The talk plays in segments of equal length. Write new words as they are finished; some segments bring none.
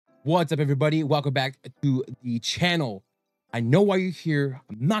What's up, everybody? Welcome back to the channel. I know why you're here.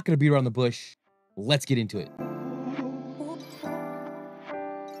 I'm not going to beat around the bush. Let's get into it.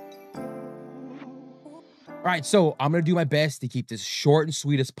 All right, so I'm going to do my best to keep this short and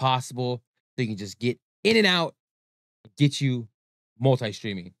sweet as possible so you can just get in and out, get you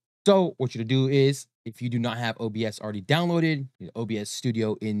multi-streaming. So what you're going to do is, if you do not have OBS already downloaded, OBS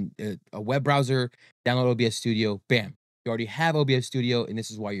Studio in a web browser, download OBS Studio, bam. You already have OBS Studio, and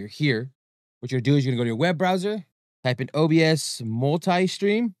this is why you're here. What you're going to do is you're going to go to your web browser, type in OBS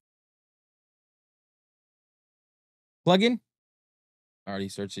Multistream plugin. I already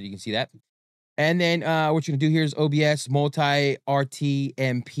searched it. You can see that. And then what you're going to do here is OBS Multi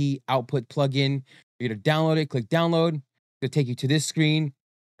RTMP output plugin. You're going to download it. Click download. It's going to take you to this screen.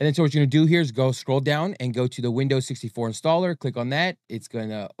 And then so what you're going to do here is go scroll down and go to the Windows 64 installer. Click on that. It's going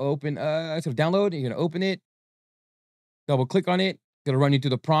to open, it's going to download. You're going to open it. Double click on it. It's going to run you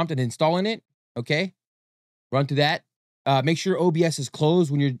through the prompt and installing it. Okay. Run through that. Make sure OBS is closed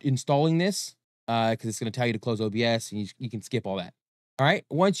when you're installing this because it's going to tell you to close OBS, and you can skip all that. All right.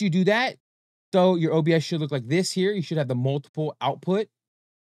 Once you do that, so your OBS should look like this here. You should have the multiple output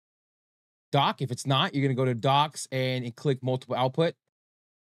dock. If it's not, you're going to go to docs and click multiple output.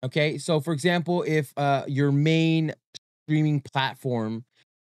 Okay. So for example, if your main streaming platform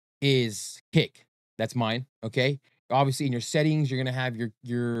is Kick, that's mine. Okay. Obviously in your settings, you're going to have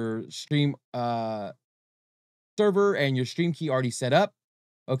your stream server and your stream key already set up.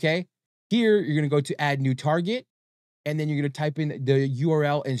 Okay. Here, you're going to go to add new target, and then you're going to type in the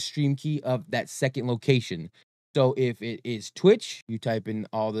URL and stream key of that second location. So if it is Twitch, you type in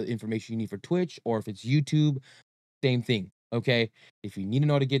all the information you need for Twitch, or if it's YouTube, same thing. Okay. If you need to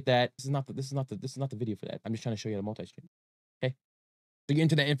know how to get that, this is not the video for that. I'm just trying to show you how to multi-stream. Okay. So you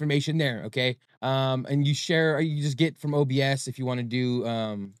enter that information there, okay? And you share, or you just get from OBS if you want to do.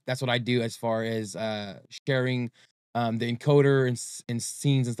 That's what I do as far as sharing the encoder and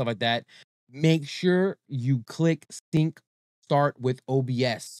scenes and stuff like that. Make sure you click sync start with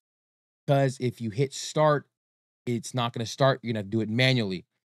OBS, because if you hit start, it's not going to start. You're going to do it manually.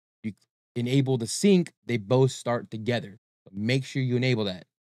 You enable the sync, they both start together. So make sure you enable that.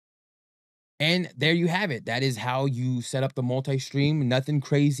 And there you have it. That is how you set up the multi-stream. Nothing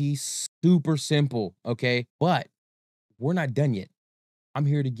crazy, super simple, okay? But we're not done yet. I'm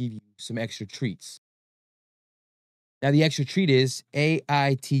here to give you some extra treats. Now, the extra treat is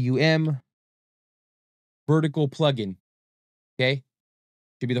AITUM vertical plugin, okay?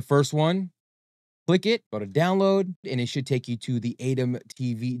 Should be the first one. Click it, go to download, and it should take you to the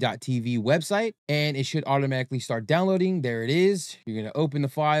AtomTV.tv website, and it should automatically start downloading. There it is. You're going to open the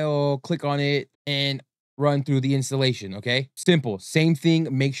file, click on it, and run through the installation, okay? Simple. Same thing.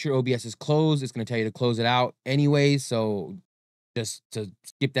 Make sure OBS is closed. It's going to tell you to close it out anyways, so just to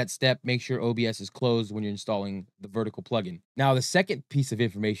skip that step, make sure OBS is closed when you're installing the vertical plugin. Now, the second piece of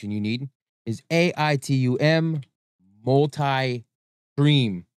information you need is AITUM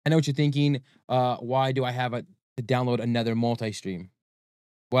multi-stream. I know what you're thinking. Why do I have to download another multi-stream?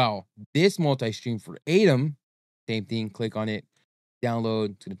 Well, this multi-stream for Atom, same thing. Click on it,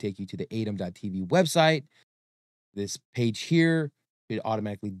 download. It's going to take you to the Atom.tv website. This page here should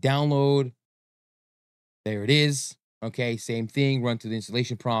automatically download. There it is. Okay, same thing. Run through the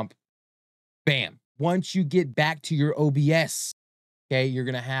installation prompt. Bam. Once you get back to your OBS, okay, you're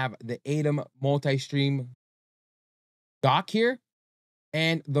going to have the Atom multi-stream dock here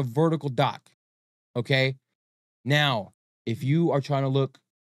and the vertical dock. Okay. Now, if you are trying to look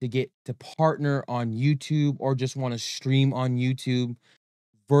to get to partner on YouTube or just want to stream on YouTube,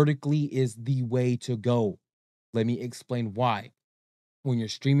 vertically is the way to go. Let me explain why. When you're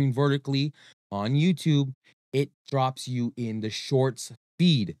streaming vertically on YouTube, it drops you in the shorts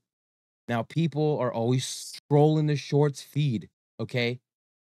feed. Now, people are always scrolling the shorts feed. Okay.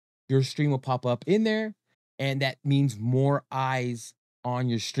 Your stream will pop up in there, and that means more eyes on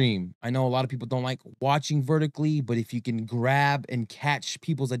your stream. I know a lot of people don't like watching vertically, but if you can grab and catch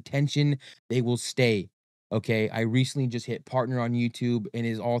people's attention, they will stay. Okay. I recently just hit partner on YouTube, and it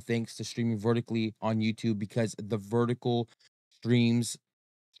is all thanks to streaming vertically on YouTube, because the vertical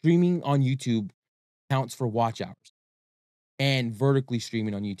streaming on YouTube counts for watch hours, and vertically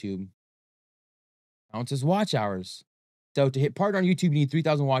streaming on YouTube counts as watch hours. So to hit partner on YouTube, you need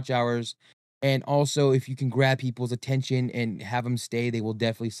 3,000 watch hours. And also, if you can grab people's attention and have them stay, they will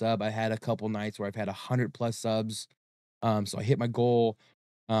definitely sub. I had a couple nights where I've had 100+ subs. So I hit my goal,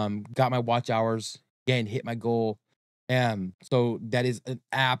 got my watch hours, again, hit my goal. So that is an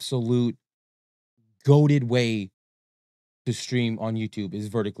absolute goated way to stream on YouTube, is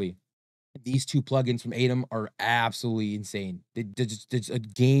vertically. These two plugins from Atom are absolutely insane. It's a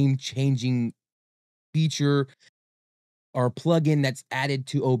game-changing feature or plugin that's added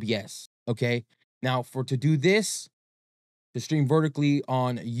to OBS, okay? Now, to do this, to stream vertically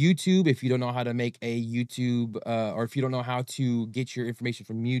on YouTube, if you don't know how to make a YouTube, or if you don't know how to get your information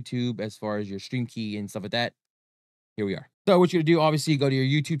from YouTube as far as your stream key and stuff like that, here we are. So what you're gonna do, obviously, go to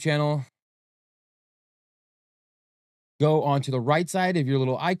your YouTube channel, go onto the right side of your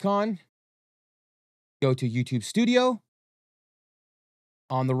little icon, go to YouTube Studio.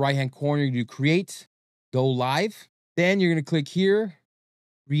 On the right-hand corner, you do create, go live. Then you're gonna click here,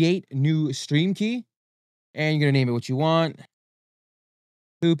 create new stream key, and you're gonna name it what you want.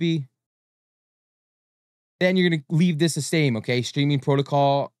 Poopy. Then you're gonna leave this the same, okay? Streaming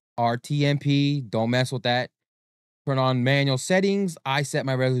protocol, RTMP, don't mess with that. Turn on manual settings. I set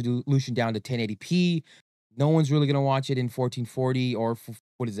my resolution down to 1080p. No one's really gonna watch it in 1440 or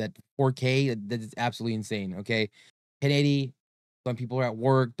what is that, 4K? That is absolutely insane, okay? 1080. Some people are at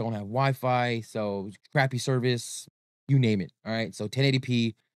work, don't have Wi-Fi, so crappy service, you name it. All right, so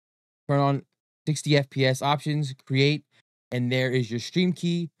 1080p. Turn on 60 FPS options, create, and there is your stream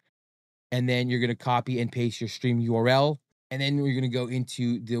key. And then you're gonna copy and paste your stream URL. And then we're gonna go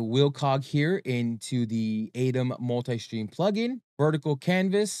into the wheel cog here into the Atom multi-stream plugin, vertical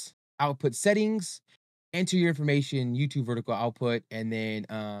canvas, output settings, enter your information, YouTube vertical output, and then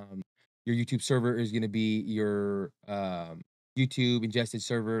your YouTube server is gonna be your YouTube ingested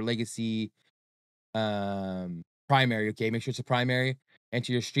server legacy primary. Okay, make sure it's a primary.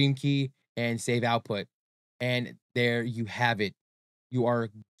 Enter your stream key and save output. And there you have it. You are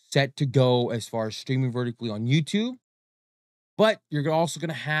set to go as far as streaming vertically on YouTube, but you're also going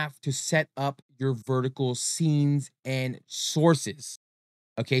to have to set up your vertical scenes and sources.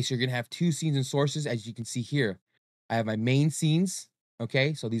 Okay, so you're going to have two scenes and sources, as you can see here. I have my main scenes.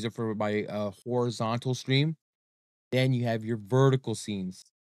 Okay, so these are for my horizontal stream. Then you have your vertical scenes.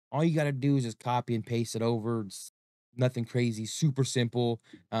 All you got to do is just copy and paste it over. It's nothing crazy, super simple.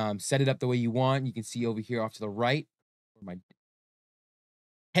 Set it up the way you want. You can see over here off to the right where my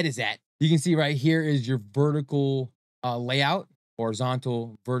head is at. You can see right here is your vertical layout,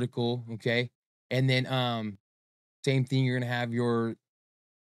 horizontal, vertical, okay? And then same thing, you're gonna have your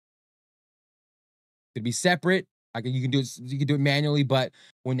to be separate. You can do it manually, but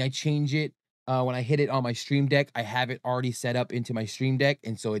when I change it, when I hit it on my stream deck, I have it already set up into my stream deck,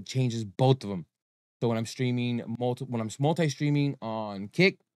 and so it changes both of them. So when I'm streaming multi-streaming on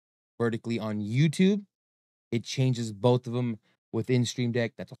Kick, vertically on YouTube, it changes both of them within Stream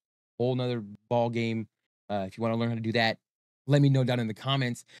Deck. That's a whole nother ball game. If you want to learn how to do that, let me know down in the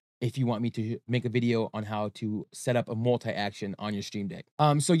comments if you want me to make a video on how to set up a multi-action on your Stream Deck.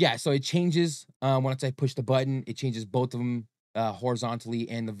 So yeah, so it changes once I push the button. It changes both of them horizontally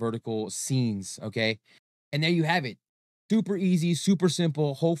and the vertical scenes. Okay, and there you have it. Super easy, super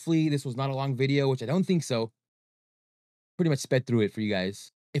simple. Hopefully this was not a long video, which I don't think so. Pretty much sped through it for you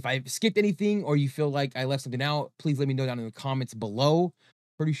guys. If I skipped anything or you feel like I left something out, please let me know down in the comments below.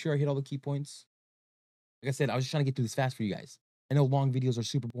 Pretty sure I hit all the key points. Like I said, I was just trying to get through this fast for you guys. I know long videos are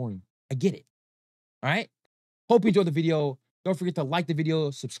super boring. I get it. All right? Hope you enjoyed the video. Don't forget to like the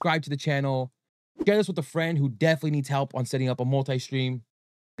video, subscribe to the channel, share this with a friend who definitely needs help on setting up a multi-stream.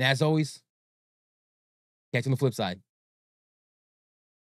 And as always, catch you on the flip side.